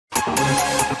All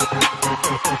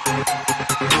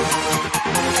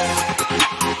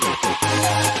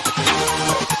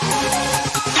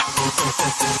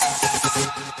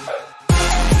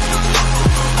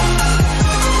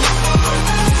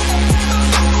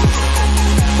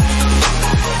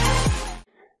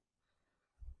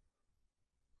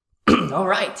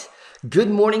right.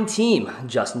 Good morning, team.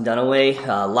 Justin Dunaway,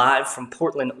 live from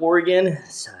Portland, Oregon.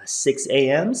 It's 6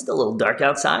 a.m. Still a little dark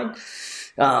outside.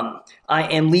 I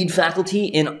am lead faculty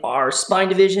in our spine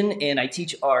division, and I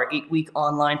teach our 8-week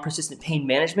online persistent pain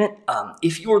management.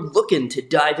 If you're looking to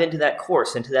dive into that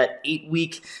course, into that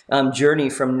 8-week journey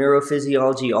from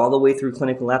neurophysiology all the way through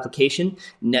clinical application,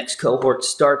 next cohort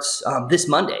starts this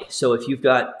Monday. So if you've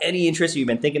got any interest or you've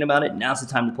been thinking about it, now's the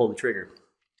time to pull the trigger.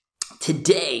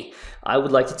 Today, I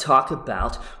would like to talk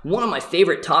about one of my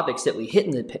favorite topics that we hit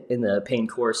in the pain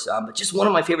course, but just one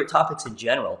of my favorite topics in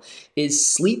general is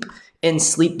sleep and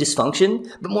sleep dysfunction.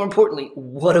 But more importantly,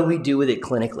 what do we do with it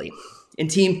clinically?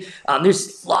 And team,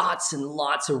 there's lots and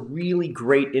lots of really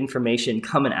great information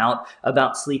coming out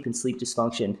about sleep and sleep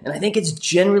dysfunction. And I think it's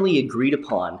generally agreed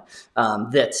upon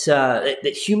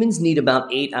that humans need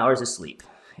about 8 hours of sleep.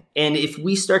 And if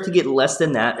we start to get less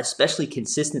than that, especially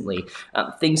consistently,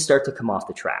 things start to come off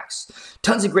the tracks.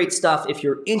 Tons of great stuff. If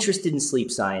you're interested in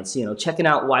sleep science, checking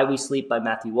out Why We Sleep by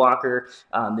Matthew Walker.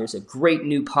 There's a great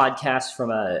new podcast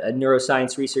from a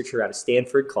neuroscience researcher out of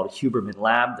Stanford called Huberman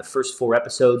Lab. The first 4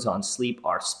 episodes on sleep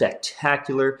are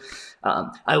spectacular.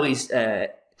 I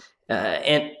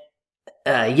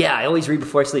always read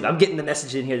before I sleep. I'm getting the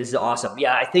message in here. This is awesome.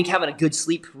 Yeah, I think having a good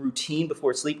sleep routine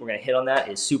before sleep, we're going to hit on that,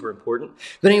 is super important.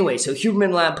 But anyway, so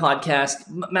Huberman Lab podcast,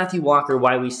 Matthew Walker,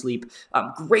 Why We Sleep,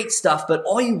 great stuff. But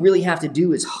all you really have to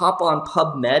do is hop on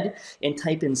PubMed and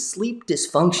type in sleep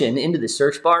dysfunction into the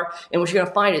search bar. And what you're going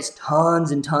to find is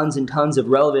tons and tons and tons of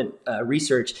relevant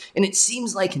research. And it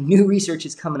seems like new research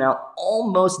is coming out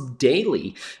almost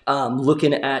daily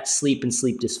looking at sleep and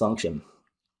sleep dysfunction.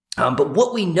 But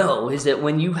what we know is that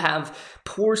when you have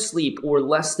poor sleep or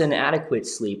less than adequate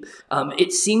sleep,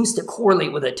 it seems to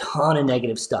correlate with a ton of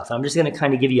negative stuff. I'm just going to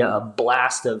kind of give you a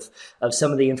blast of some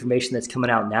of the information that's coming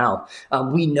out now.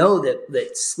 We know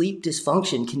that sleep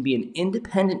dysfunction can be an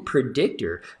independent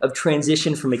predictor of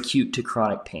transition from acute to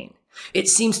chronic pain. It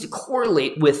seems to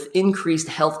correlate with increased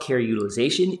healthcare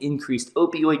utilization, increased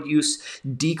opioid use,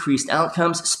 decreased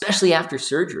outcomes, especially after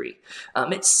surgery.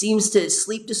 Sleep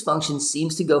dysfunction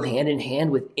seems to go hand in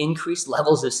hand with increased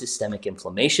levels of systemic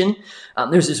inflammation.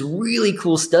 There's this really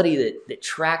cool study that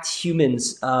tracks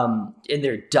humans in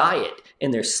their diet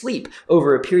and their sleep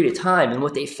over a period of time. And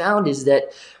what they found is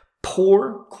that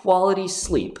poor quality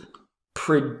sleep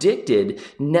predicted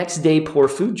next day poor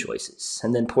food choices,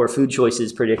 and then poor food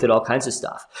choices predicted all kinds of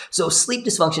stuff. So sleep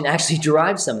dysfunction actually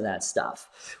drives some of that stuff.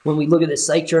 When we look at the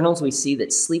psych journals, we see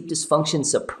that sleep dysfunction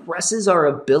suppresses our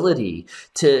ability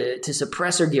to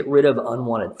suppress or get rid of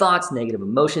unwanted thoughts, negative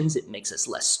emotions. It makes us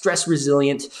less stress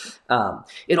resilient.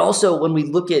 It also, when we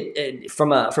look at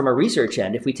from a research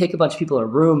end, if we take a bunch of people in a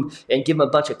room and give them a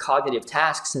bunch of cognitive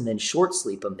tasks and then short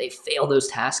sleep them, they fail those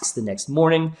tasks the next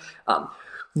morning.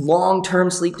 Long-term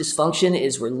sleep dysfunction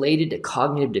is related to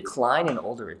cognitive decline in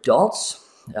older adults.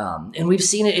 And we've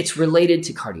seen it's related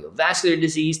to cardiovascular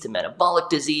disease, to metabolic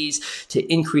disease, to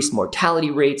increased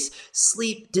mortality rates.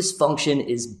 Sleep dysfunction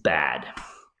is bad.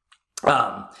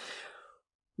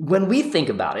 When we think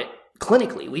about it,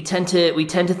 clinically, we tend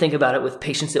to think about it with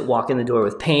patients that walk in the door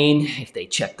with pain. If they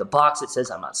check the box that says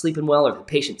I'm not sleeping well, or if the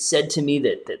patient said to me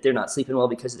that they're not sleeping well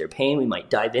because of their pain, we might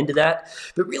dive into that.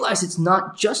 But realize it's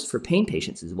not just for pain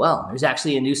patients as well. There's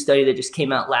actually a new study that just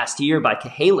came out last year by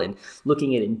Cahalan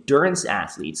looking at endurance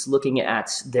athletes, looking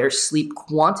at their sleep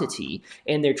quantity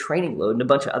and their training load and a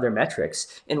bunch of other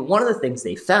metrics. And one of the things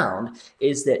they found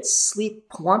is that sleep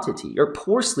quantity, or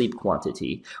poor sleep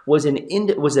quantity, was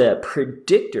a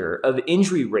predictor of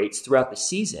injury rates throughout the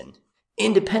season,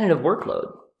 independent of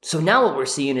workload. So now what we're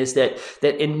seeing is that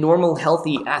in normal,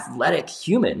 healthy, athletic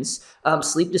humans,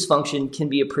 sleep dysfunction can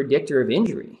be a predictor of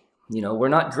injury. We're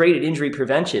not great at injury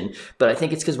prevention, but I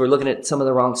think it's because we're looking at some of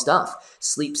the wrong stuff.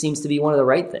 Sleep seems to be one of the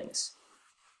right things.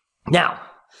 Now,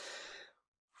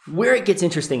 where it gets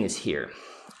interesting is here.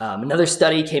 Another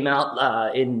study came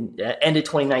out in end of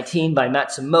 2019 by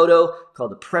Matsumoto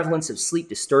called The Prevalence of Sleep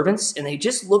Disturbance. And they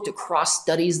just looked across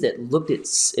studies that looked at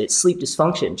sleep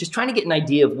dysfunction, just trying to get an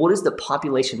idea of what is the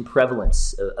population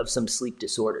prevalence of some sleep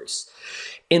disorders.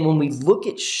 And when we look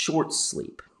at short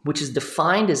sleep, which is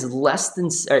defined as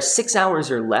 6 hours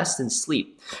or less than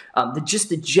sleep,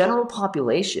 the general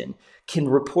population can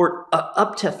report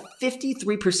up to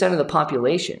 53% of the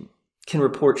population can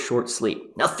report short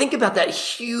sleep. Now think about that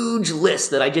huge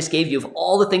list that I just gave you of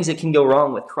all the things that can go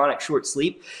wrong with chronic short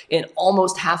sleep, and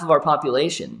almost half of our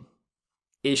population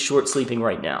is short sleeping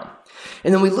right now.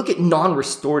 And then we look at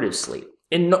non-restorative sleep.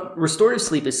 And restorative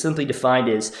sleep is simply defined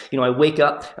as, I wake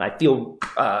up and I feel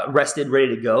rested,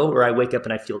 ready to go, or I wake up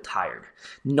and I feel tired.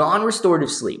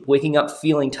 Non-restorative sleep, waking up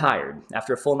feeling tired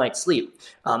after a full night's sleep,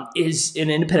 is an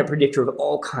independent predictor of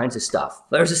all kinds of stuff.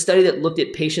 There's a study that looked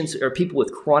at patients or people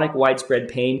with chronic widespread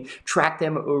pain, tracked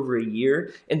them over a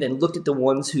year, and then looked at the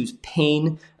ones whose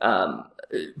pain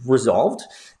resolved.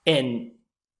 And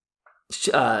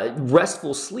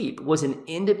restful sleep was an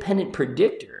independent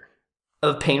predictor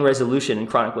of pain resolution in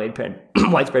chronic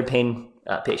widespread pain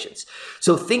patients.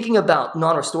 So thinking about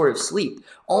non-restorative sleep,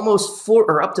 almost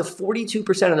up to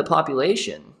 42% of the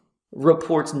population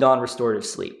reports non-restorative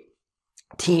sleep.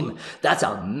 Team, that's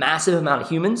a massive amount of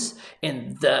humans,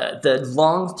 and the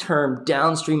long-term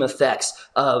downstream effects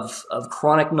of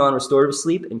chronic non-restorative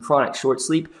sleep and chronic short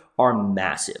sleep are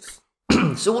massive.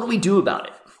 So what do we do about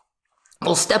it?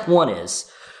 Well, step one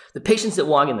is the patients that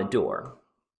walk in the door.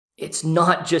 It's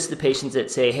not just the patients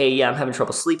that say, "Hey, yeah, I'm having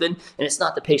trouble sleeping," and it's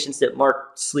not the patients that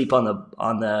mark sleep on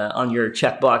your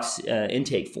checkbox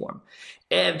intake form.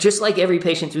 And just like every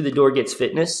patient through the door gets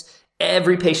fitness,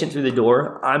 every patient through the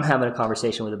door, I'm having a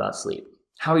conversation with about sleep.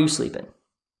 How are you sleeping?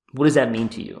 What does that mean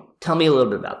to you? Tell me a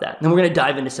little bit about that. And then we're going to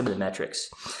dive into some of the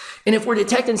metrics. And if we're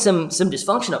detecting some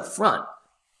dysfunction up front,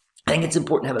 I think it's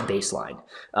important to have a baseline.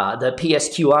 The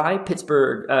PSQI,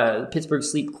 Pittsburgh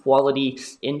Sleep Quality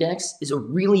Index, is a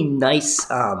really nice,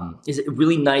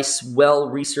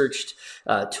 well-researched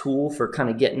tool for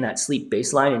kind of getting that sleep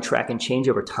baseline and tracking change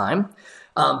over time.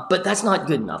 But that's not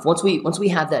good enough. Once we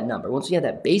have that number, once we have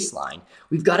that baseline,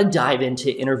 we've got to dive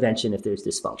into intervention if there's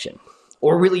dysfunction,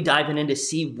 or really diving in to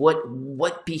see what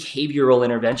behavioral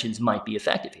interventions might be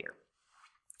effective here.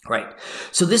 Right.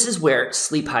 So this is where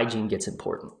sleep hygiene gets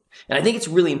important. And I think it's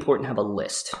really important to have a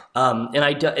list.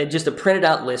 And just a printed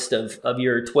out list of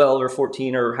your 12 or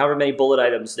 14 or however many bullet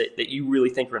items that you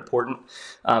really think are important.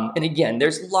 And again,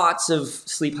 there's lots of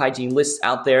sleep hygiene lists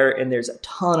out there, and there's a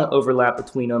ton of overlap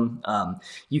between them.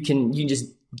 You can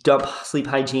just dump sleep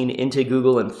hygiene into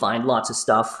Google and find lots of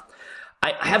stuff.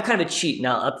 I have kind of a cheat, and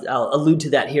I'll allude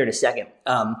to that here in a second.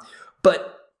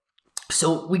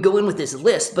 So we go in with this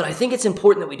list, but I think it's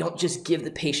important that we don't just give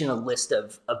the patient a list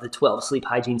of the 12 sleep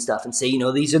hygiene stuff and say,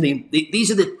 these are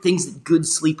the things that good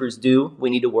sleepers do. We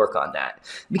need to work on that.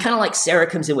 It'd be kind of like Sarah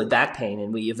comes in with back pain,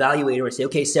 and we evaluate her and say,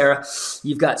 okay, Sarah,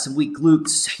 you've got some weak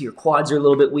glutes, your quads are a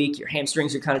little bit weak, your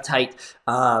hamstrings are kind of tight,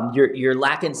 you're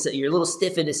lacking, you're a little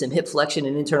stiff into some hip flexion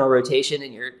and internal rotation,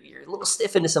 and you're a little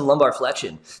stiff into some lumbar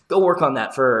flexion. Go work on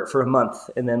that for a month,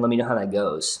 and then let me know how that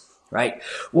goes. Right?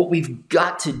 What we've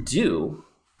got to do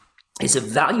is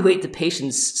evaluate the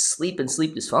patient's sleep and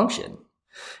sleep dysfunction,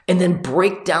 and then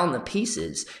break down the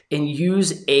pieces and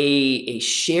use a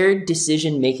shared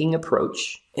decision-making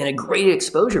approach and a graded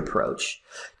exposure approach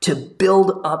to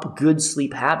build up good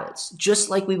sleep habits, just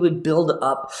like we would build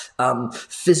up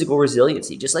physical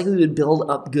resiliency, just like we would build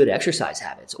up good exercise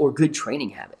habits or good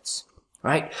training habits,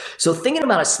 right? So thinking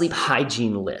about a sleep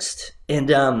hygiene list, and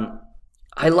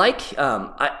I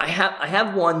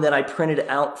have one that I printed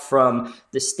out from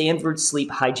the Stanford Sleep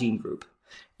Hygiene Group,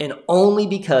 and only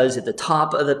because at the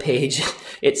top of the page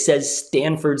it says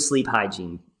Stanford Sleep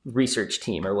Hygiene Research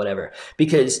Team or whatever,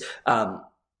 because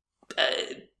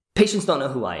patients don't know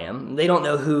who I am. They don't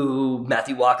know who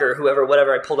Matthew Walker,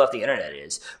 whatever I pulled off the internet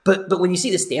is. But when you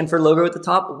see the Stanford logo at the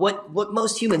top, what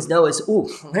most humans know is,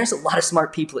 there's a lot of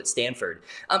smart people at Stanford.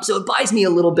 So it buys me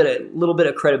a little bit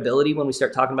of credibility when we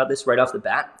start talking about this right off the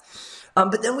bat.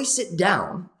 But then we sit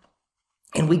down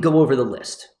and we go over the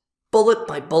list, bullet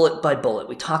by bullet by bullet.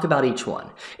 We talk about each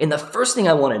one. And the first thing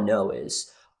I want to know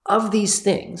is, of these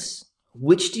things,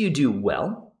 which do you do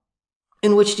well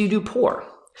and which do you do poor?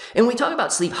 And when we talk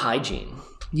about sleep hygiene,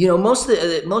 most of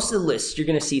the lists, you're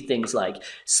going to see things like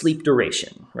sleep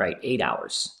duration, right? 8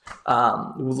 hours.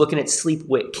 We're looking at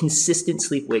consistent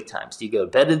sleep wake times. Do you go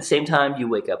to bed at the same time? Do you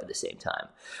wake up at the same time?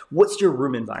 What's your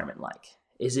room environment like?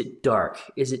 Is it dark?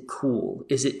 Is it cool?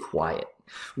 Is it quiet?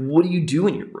 What do you do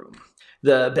in your room?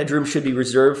 The bedroom should be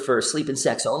reserved for sleep and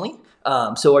sex only.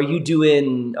 So are you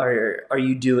watching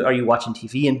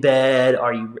TV in bed?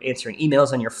 Are you answering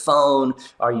emails on your phone?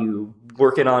 Are you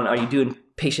doing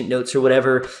patient notes or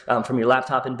whatever from your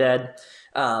laptop in bed?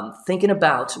 Thinking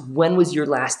about when was your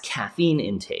last caffeine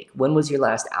intake? When was your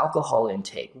last alcohol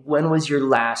intake? When was your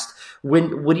last,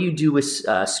 what do you do with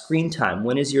screen time?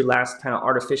 When is your last kind of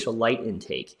artificial light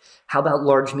intake? How about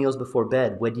large meals before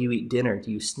bed? When do you eat dinner?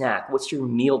 Do you snack? What's your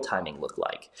meal timing look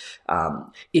like?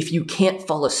 If you can't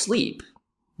fall asleep,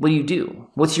 what do you do?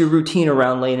 What's your routine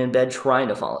around laying in bed trying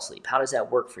to fall asleep? How does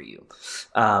that work for you?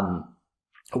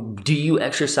 Do you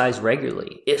exercise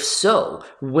regularly? If so,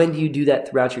 when do you do that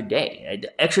throughout your day?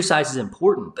 Exercise is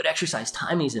important, but exercise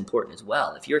timing is important as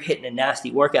well. If you're hitting a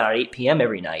nasty workout at 8 p.m.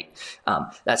 every night,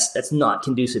 that's not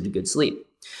conducive to good sleep.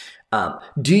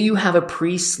 Do you have a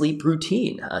pre-sleep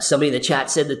routine? Somebody in the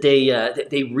chat said that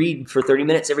they read for 30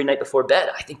 minutes every night before bed.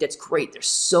 I think that's great. There's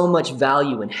so much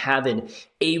value in having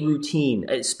a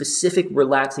routine, specific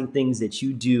relaxing things that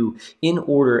you do in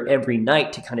order every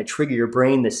night to kind of trigger your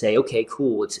brain to say, okay,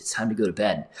 cool, it's time to go to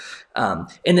bed. And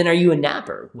then are you a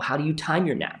napper? How do you time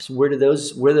your naps? Where do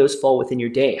those fall within your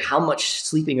day? How much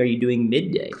sleeping are you doing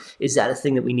midday? Is that a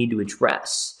thing that we need to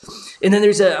address? And then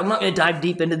I'm not going to dive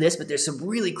deep into this, but there's some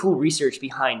really cool research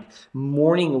behind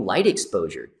morning light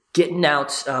exposure. Getting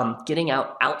out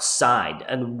outside,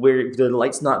 and where the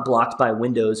light's not blocked by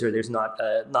windows, or there's not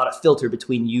a filter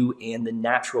between you and the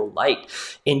natural light,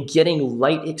 and getting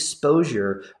light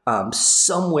exposure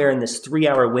somewhere in this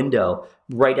 3-hour window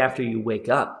right after you wake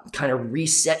up kind of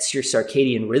resets your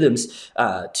circadian rhythms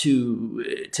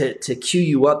to cue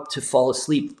you up to fall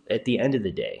asleep at the end of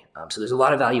the day. So there's a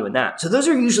lot of value in that. So those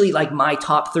are usually like my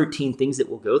top 13 things that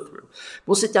we'll go through.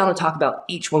 We'll sit down and talk about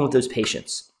each one with those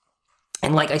patients.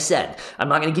 And like I said, I'm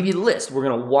not going to give you the list. We're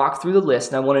going to walk through the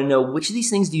list, and I want to know which of these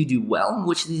things do you do well and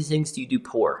which of these things do you do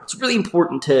poor. It's really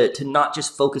important to not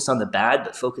just focus on the bad,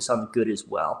 but focus on the good as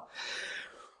well.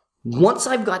 Once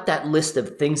I've got that list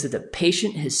of things that the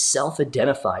patient has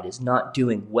self-identified as not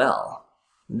doing well,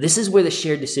 this is where the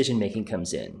shared decision-making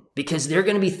comes in, because there are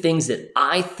going to be things that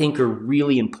I think are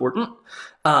really important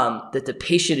that the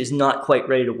patient is not quite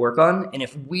ready to work on. And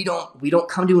if we don't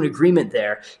come to an agreement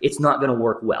there, it's not going to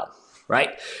work well.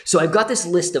 Right? So I've got this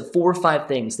list of 4 or 5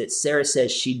 things that Sarah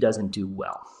says she doesn't do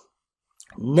well.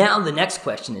 Now the next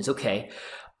question is, okay,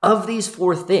 of these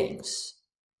 4 things,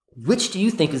 which do you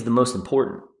think is the most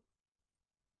important?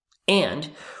 And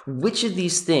which of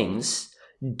these things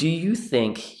do you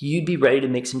think you'd be ready to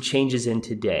make some changes in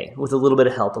today with a little bit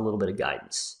of help, a little bit of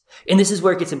guidance? And this is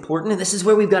where it gets important, and this is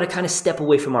where we've got to kind of step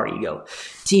away from our ego.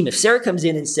 Team, if Sarah comes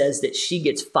in and says that she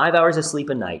gets 5 hours of sleep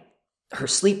a night, her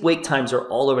sleep-wake times are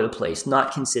all over the place,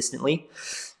 not consistently.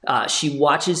 She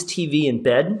watches TV in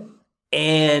bed,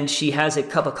 and she has a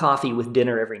cup of coffee with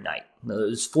dinner every night.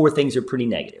 Those 4 things are pretty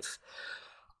negative.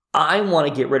 I want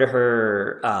to get rid of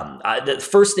her. The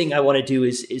first thing I want to do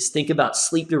is think about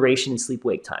sleep duration and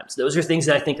sleep-wake times. Those are things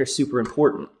that I think are super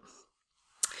important.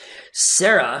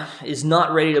 Sarah is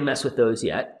not ready to mess with those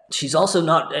yet. She's also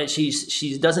not,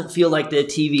 she doesn't feel like the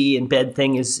TV and bed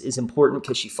thing is important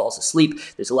because she falls asleep.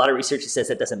 There's a lot of research that says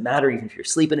that doesn't matter even if you're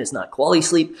sleeping. It's not quality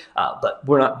sleep, but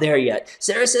we're not there yet.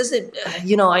 Sarah says that,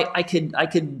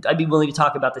 I'd be willing to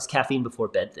talk about this caffeine before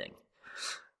bed thing.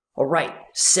 All right,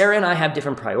 Sarah and I have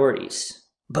different priorities,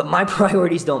 but my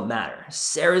priorities don't matter.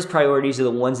 Sarah's priorities are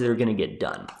the ones that are going to get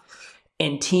done.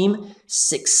 And team,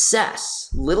 success,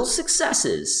 little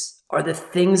successes are the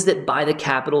things that buy the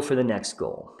capital for the next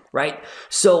goal, right?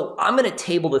 So I'm going to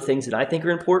table the things that I think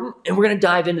are important, and we're going to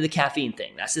dive into the caffeine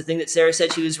thing. That's the thing that Sarah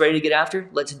said she was ready to get after.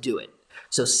 Let's do it.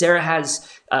 So Sarah has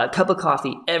a cup of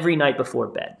coffee every night before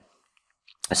bed.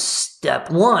 Step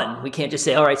 1, we can't just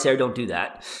say, all right, Sarah, don't do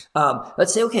that.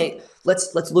 Let's say, okay,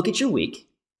 let's look at your week,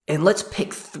 and let's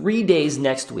pick 3 days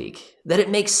next week that it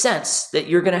makes sense that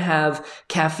you're going to have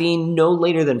caffeine no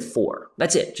later than 4.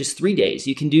 That's it, just 3 days.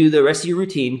 You can do the rest of your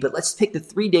routine, but let's pick the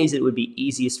 3 days that it would be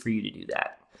easiest for you to do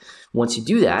that. Once you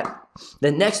do that,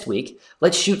 then next week,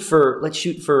 let's shoot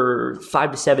for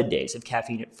 5 to 7 days of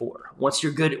caffeine at 4. Once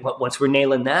we're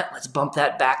nailing that,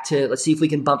 let's see if we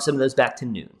can bump some of those back to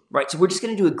noon, right? So we're just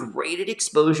going to do a graded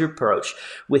exposure approach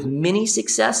with mini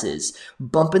successes,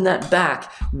 bumping that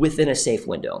back within a safe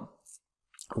window.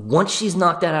 Once she's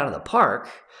knocked that out of the park,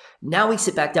 now we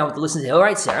sit back down with the list and say, all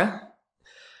right, Sarah,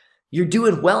 you're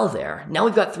doing well there. Now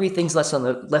we've got 3 things left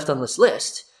on this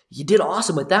list. You did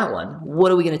awesome with that one.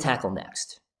 What are we going to tackle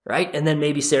next, right? And then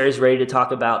maybe Sarah's ready to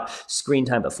talk about screen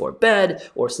time before bed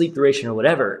or sleep duration or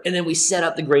whatever. And then we set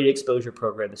up the graded exposure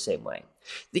program the same way.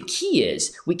 The key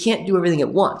is we can't do everything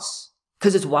at once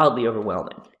because it's wildly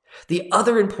overwhelming. The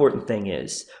other important thing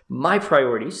is my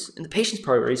priorities and the patient's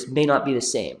priorities may not be the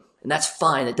same. And that's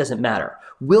fine. It doesn't matter.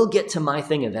 We'll get to my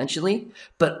thing eventually,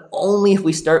 but only if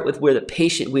we start with where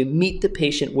we meet the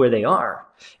patient where they are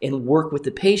and work with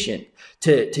the patient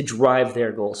to drive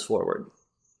their goals forward.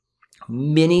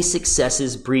 Many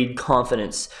successes breed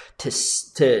confidence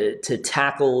to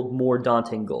tackle more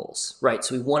daunting goals, right?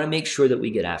 So we want to make sure that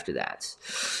we get after that.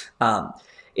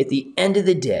 At the end of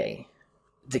the day,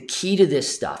 the key to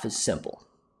this stuff is simple.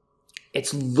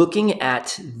 It's looking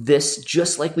at this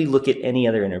just like we look at any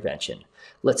other intervention.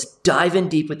 Let's dive in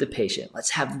deep with the patient.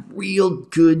 Let's have real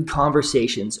good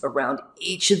conversations around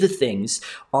each of the things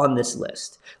on this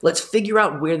list. Let's figure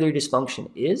out where their dysfunction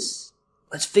is.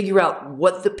 Let's figure out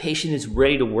what the patient is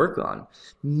ready to work on.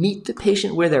 Meet the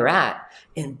patient where they're at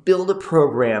and build a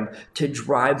program to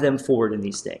drive them forward in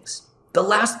these things. The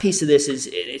last piece of this is,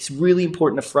 it's really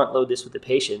important to front load this with the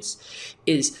patients,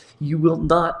 is you will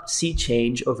not see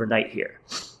change overnight here.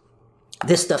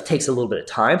 This stuff takes a little bit of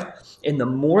time, and the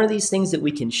more of these things that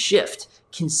we can shift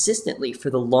consistently for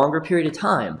the longer period of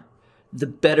time, the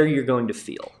better you're going to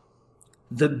feel.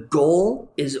 The goal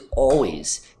is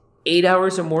always 8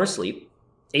 hours or more sleep,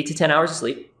 8 to 10 hours of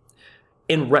sleep,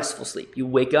 and restful sleep. You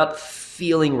wake up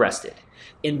feeling rested.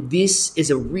 And this is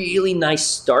a really nice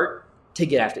start to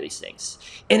get after these things.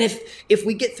 And if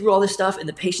we get through all this stuff and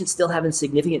the patient's still having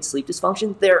significant sleep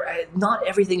dysfunction, not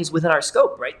everything is within our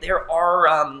scope, right? There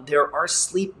are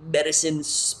sleep medicine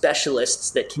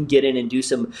specialists that can get in and do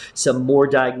some more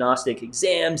diagnostic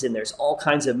exams, and there's all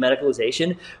kinds of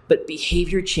medicalization, but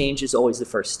behavior change is always the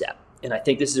first step. And I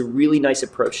think this is a really nice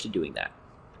approach to doing that.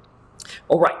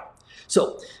 All right,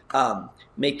 so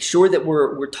make sure that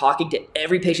we're talking to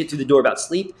every patient through the door about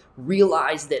sleep.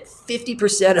 Realize that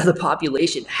 50% of the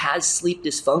population has sleep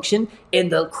dysfunction,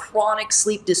 and the chronic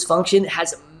sleep dysfunction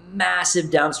has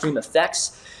massive downstream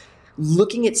effects.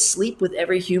 Looking at sleep with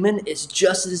every human is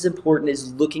just as important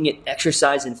as looking at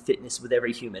exercise and fitness with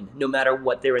every human, no matter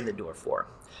what they're in the door for.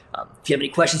 If you have any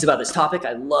questions about this topic,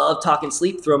 I love talking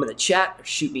sleep. Throw them in the chat or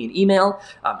shoot me an email.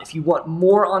 If you want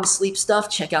more on sleep stuff,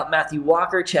 check out Matthew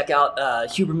Walker, check out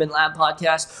Huberman Lab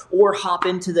podcast, or hop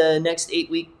into the next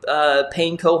 8-week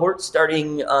pain cohort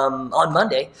starting on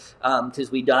Monday,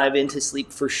 because we dive into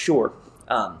sleep for sure.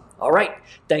 All right.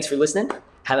 Thanks for listening.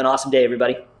 Have an awesome day,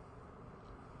 everybody.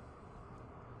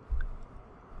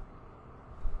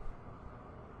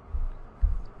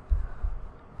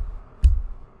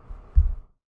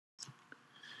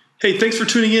 Hey, thanks for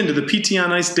tuning in to the PT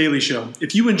on Ice Daily Show.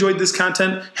 If you enjoyed this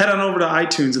content, head on over to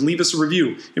iTunes and leave us a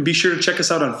review. And be sure to check us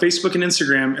out on Facebook and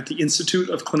Instagram at the Institute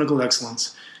of Clinical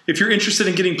Excellence. If you're interested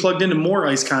in getting plugged into more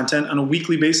ICE content on a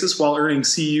weekly basis while earning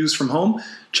CEUs from home,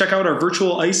 check out our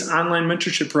virtual ICE online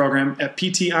mentorship program at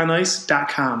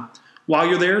ptonice.com. While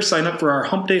you're there, sign up for our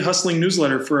Hump Day Hustling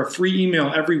newsletter for a free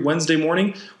email every Wednesday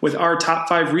morning with our top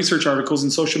 5 research articles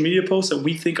and social media posts that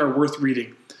we think are worth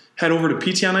reading. Head over to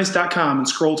ptonice.com and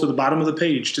scroll to the bottom of the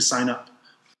page to sign up.